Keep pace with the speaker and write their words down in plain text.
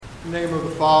In the name of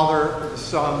the Father, and the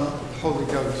Son, and the Holy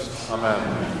Ghost.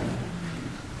 Amen.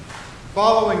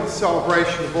 Following the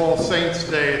celebration of All Saints'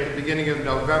 Day at the beginning of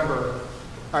November,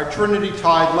 our Trinity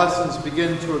Tide lessons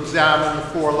begin to examine the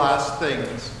four last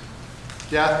things: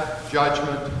 death,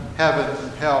 judgment, heaven,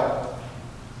 and hell,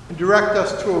 and direct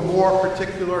us to a more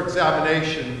particular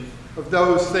examination of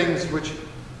those things which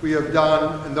we have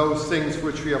done and those things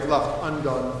which we have left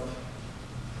undone.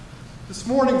 This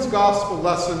morning's gospel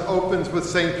lesson opens with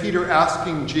St. Peter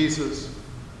asking Jesus,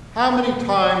 "How many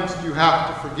times do you have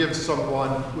to forgive someone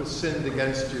who has sinned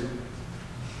against you?"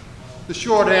 The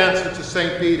short answer to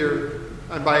St. Peter,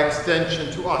 and by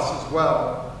extension to us as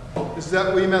well, is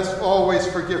that we must always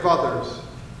forgive others,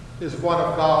 is one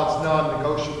of God's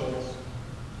non-negotiables.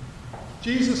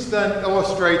 Jesus then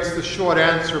illustrates the short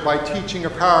answer by teaching a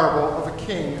parable of a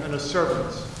king and his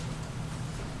servants.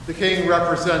 The king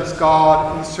represents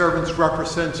God, and the servants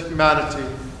represent humanity,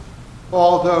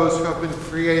 all those who have been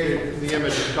created in the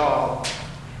image of God.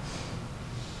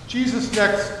 Jesus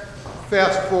next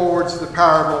fast forwards the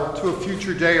parable to a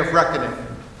future day of reckoning,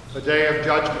 a day of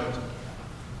judgment.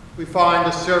 We find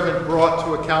a servant brought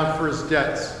to account for his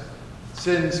debts,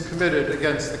 sins committed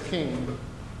against the king.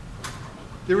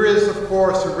 There is, of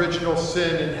course, original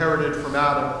sin inherited from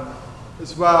Adam,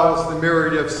 as well as the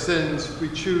myriad of sins we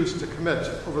choose to commit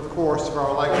over the course of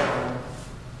our lifetime.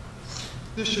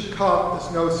 This should come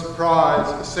as no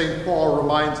surprise, as St. Paul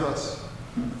reminds us,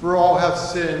 for all have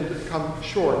sinned and come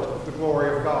short of the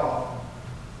glory of God.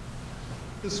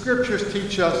 The scriptures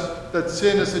teach us that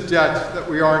sin is a debt that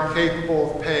we are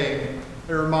incapable of paying,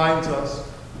 and reminds us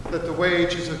that the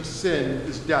wages of sin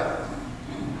is death.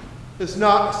 It's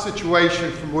not a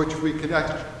situation from which we can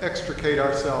extricate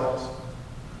ourselves.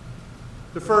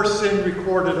 The first sin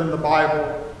recorded in the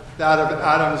Bible, that of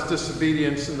Adam's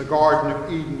disobedience in the Garden of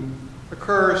Eden,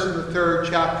 occurs in the 3rd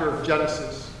chapter of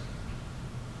Genesis.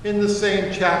 In the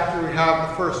same chapter, we have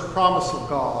the first promise of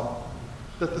God,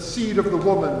 that the seed of the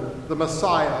woman, the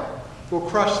Messiah, will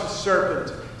crush the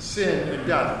serpent, sin, and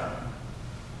death.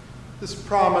 This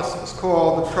promise is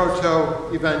called the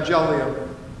Proto-Evangelium,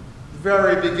 the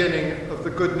very beginning of the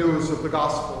good news of the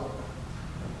gospel.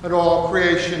 And all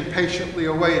creation patiently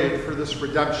awaited for this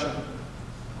redemption.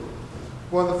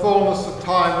 When the fullness of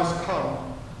time was come,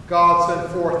 God sent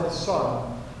forth his Son,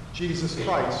 Jesus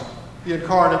Christ, the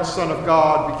incarnate Son of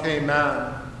God, became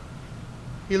man.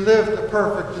 He lived a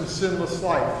perfect and sinless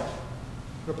life.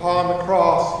 And upon the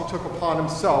cross, he took upon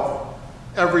himself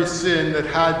every sin that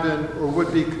had been or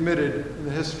would be committed in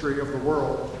the history of the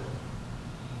world.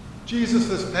 Jesus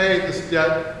has paid this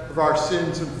debt of our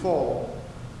sins in full.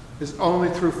 It is only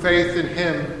through faith in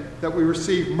him that we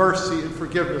receive mercy and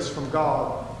forgiveness from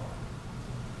God.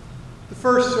 The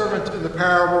first servant in the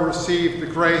parable received the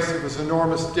grace of his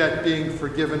enormous debt being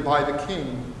forgiven by the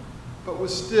king, but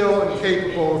was still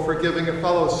incapable of forgiving a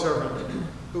fellow servant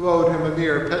who owed him a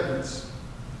mere pittance.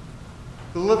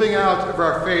 The living out of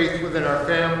our faith within our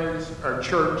families, our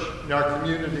church, and our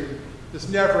community is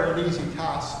never an easy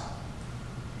task.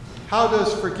 How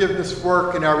does forgiveness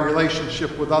work in our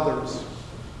relationship with others?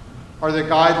 Are there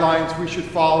guidelines we should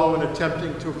follow in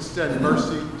attempting to extend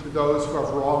mercy to those who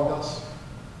have wronged us?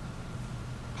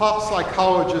 Pop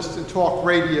psychologists and talk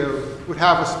radio would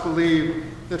have us believe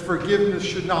that forgiveness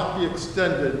should not be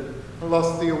extended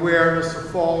unless the awareness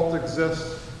of fault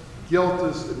exists, guilt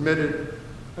is admitted,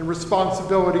 and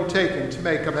responsibility taken to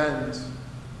make amends.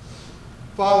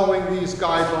 Following these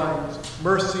guidelines,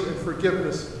 mercy and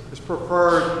forgiveness is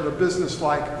preferred in a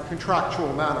businesslike,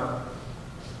 contractual manner.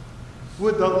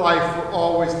 Would that life were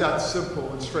always that simple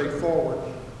and straightforward.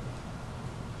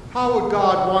 How would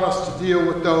God want us to deal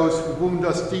with those who wound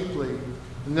us deeply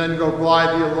and then go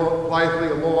blithely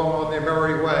along on their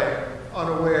merry way,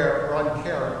 unaware or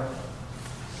uncaring?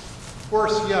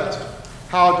 Worse yet,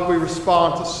 how do we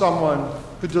respond to someone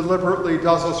who deliberately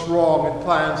does us wrong and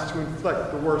plans to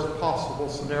inflict the worst possible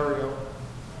scenario?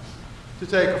 To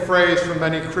take a phrase from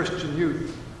many Christian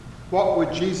youth, what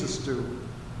would Jesus do?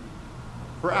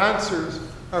 For answers,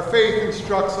 our faith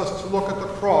instructs us to look at the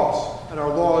cross and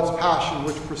our Lord's passion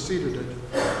which preceded it.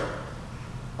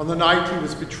 On the night he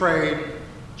was betrayed,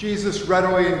 Jesus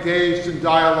readily engaged in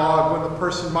dialogue when the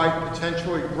person might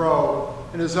potentially grow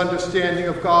in his understanding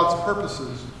of God's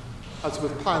purposes, as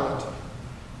with Pilate.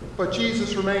 But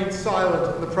Jesus remained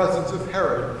silent in the presence of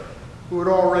Herod, who had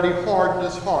already hardened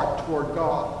his heart toward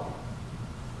God.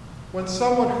 When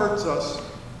someone hurts us,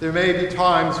 there may be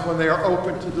times when they are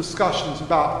open to discussions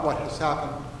about what has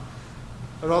happened.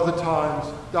 At other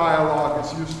times, dialogue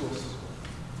is useless.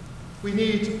 We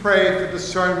need to pray for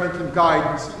discernment and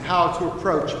guidance in how to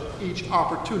approach each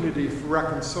opportunity for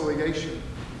reconciliation.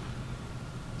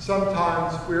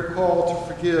 Sometimes we are called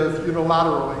to forgive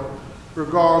unilaterally,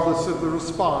 regardless of the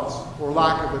response or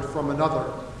lack of it from another.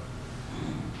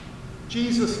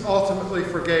 Jesus ultimately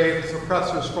forgave his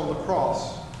oppressors from the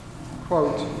cross.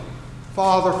 Quote,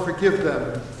 "Father, forgive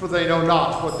them, for they know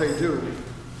not what they do."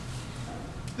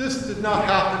 This did not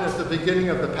happen at the beginning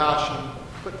of the Passion,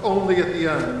 but only at the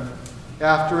end,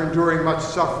 after enduring much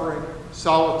suffering,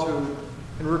 solitude,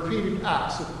 and repeated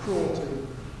acts of cruelty.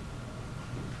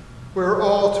 We're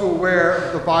all too aware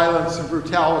of the violence and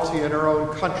brutality in our own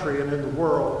country and in the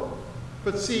world,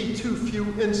 but see too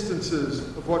few instances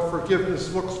of what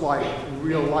forgiveness looks like in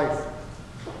real life.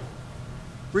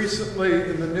 Recently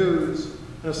in the news,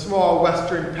 in a small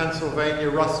western Pennsylvania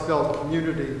Rust Belt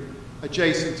community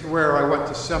adjacent to where I went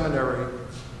to seminary,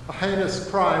 a heinous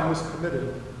crime was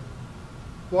committed.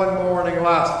 One morning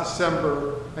last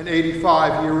December, an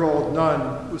 85-year-old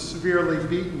nun was severely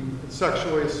beaten and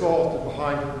sexually assaulted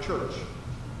behind her church.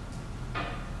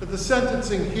 At the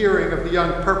sentencing hearing of the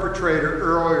young perpetrator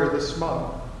earlier this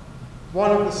month,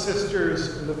 one of the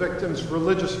sisters in the victim's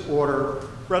religious order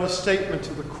read a statement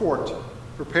to the court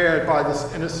prepared by this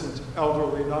innocent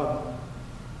elderly nun.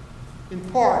 In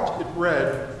part, it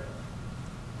read,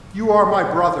 "You are my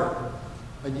brother,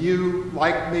 and you,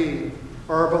 like me,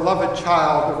 are a beloved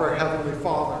child of our Heavenly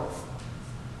Father.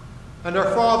 And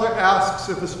our Father asks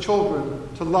of his children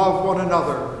to love one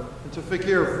another and to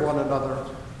forgive one another.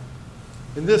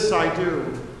 And this I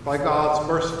do by God's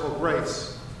merciful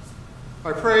grace.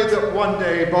 I pray that one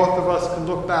day both of us can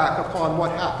look back upon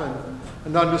what happened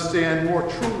and understand more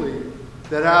truly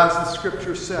that, as the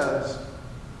scripture says,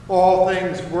 all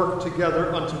things work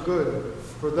together unto good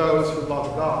for those who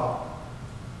love God."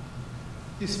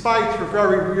 Despite her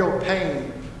very real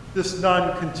pain, this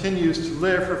nun continues to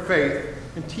live her faith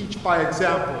and teach by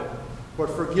example what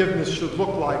forgiveness should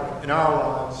look like in our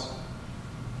lives.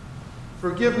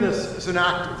 Forgiveness is an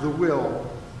act of the will.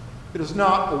 It is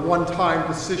not a one-time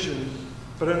decision,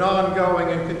 but an ongoing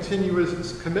and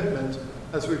continuous commitment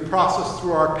as we process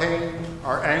through our pain,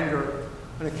 our anger,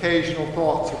 and occasional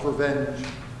thoughts of revenge.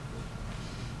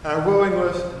 Our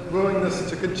willingness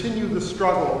to continue the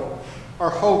struggle, our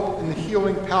hope in the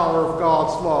healing power of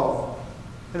God's love,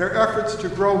 and our efforts to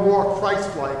grow more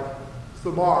Christ-like is the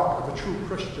mark of a true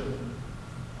Christian.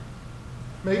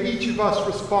 May each of us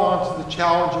respond to the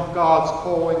challenge of God's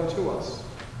calling to us,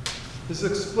 his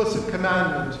explicit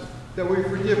commandment that we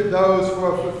forgive those who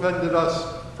have offended us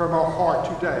from our heart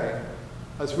today,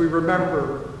 as we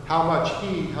remember how much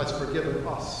he has forgiven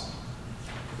us.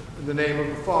 In the name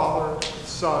of the Father, the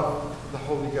Son, and the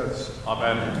Holy Ghost.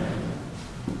 Amen.